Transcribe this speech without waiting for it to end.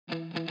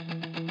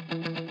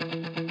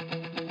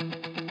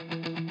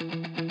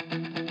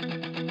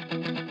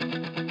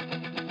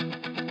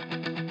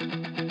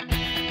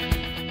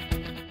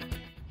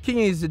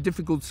Kicking is a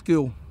difficult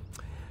skill.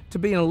 To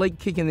be an elite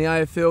kick in the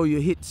AFL,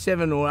 you hit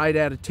 7 or 8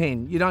 out of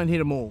 10. You don't hit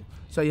them all,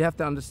 so you have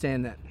to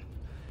understand that.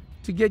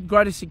 To get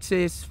greater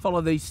success,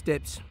 follow these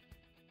steps.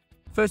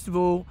 First of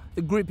all,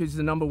 the grip is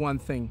the number one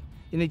thing.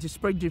 You need to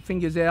spread your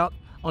fingers out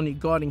on your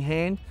guiding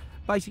hand,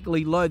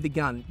 basically load the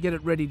gun, get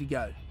it ready to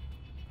go.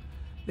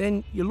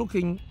 Then you're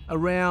looking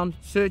around,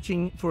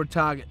 searching for a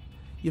target.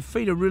 Your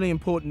feet are really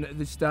important at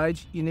this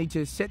stage. You need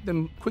to set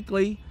them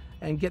quickly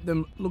and get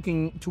them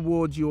looking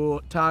towards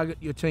your target,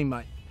 your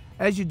teammate.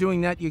 As you're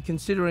doing that, you're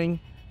considering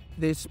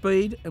their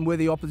speed and where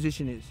the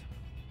opposition is.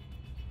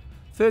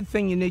 Third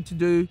thing you need to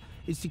do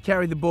is to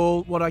carry the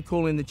ball, what I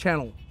call in the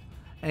channel,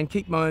 and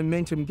keep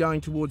momentum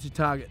going towards the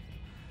target.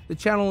 The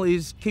channel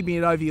is keeping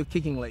it over your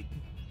kicking leg.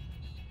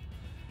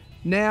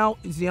 Now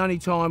is the only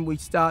time we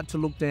start to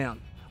look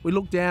down. We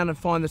look down and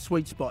find the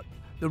sweet spot,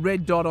 the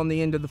red dot on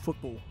the end of the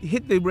football. You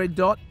hit the red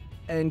dot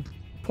and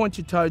point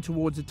your toe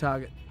towards the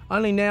target.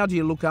 Only now do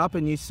you look up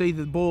and you see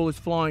the ball is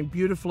flying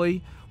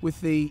beautifully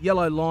with the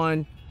yellow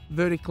line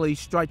vertically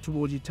straight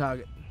towards your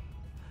target.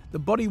 The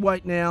body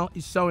weight now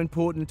is so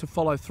important to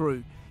follow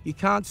through. You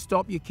can't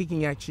stop your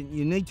kicking action.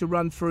 You need to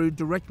run through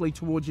directly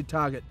towards your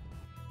target.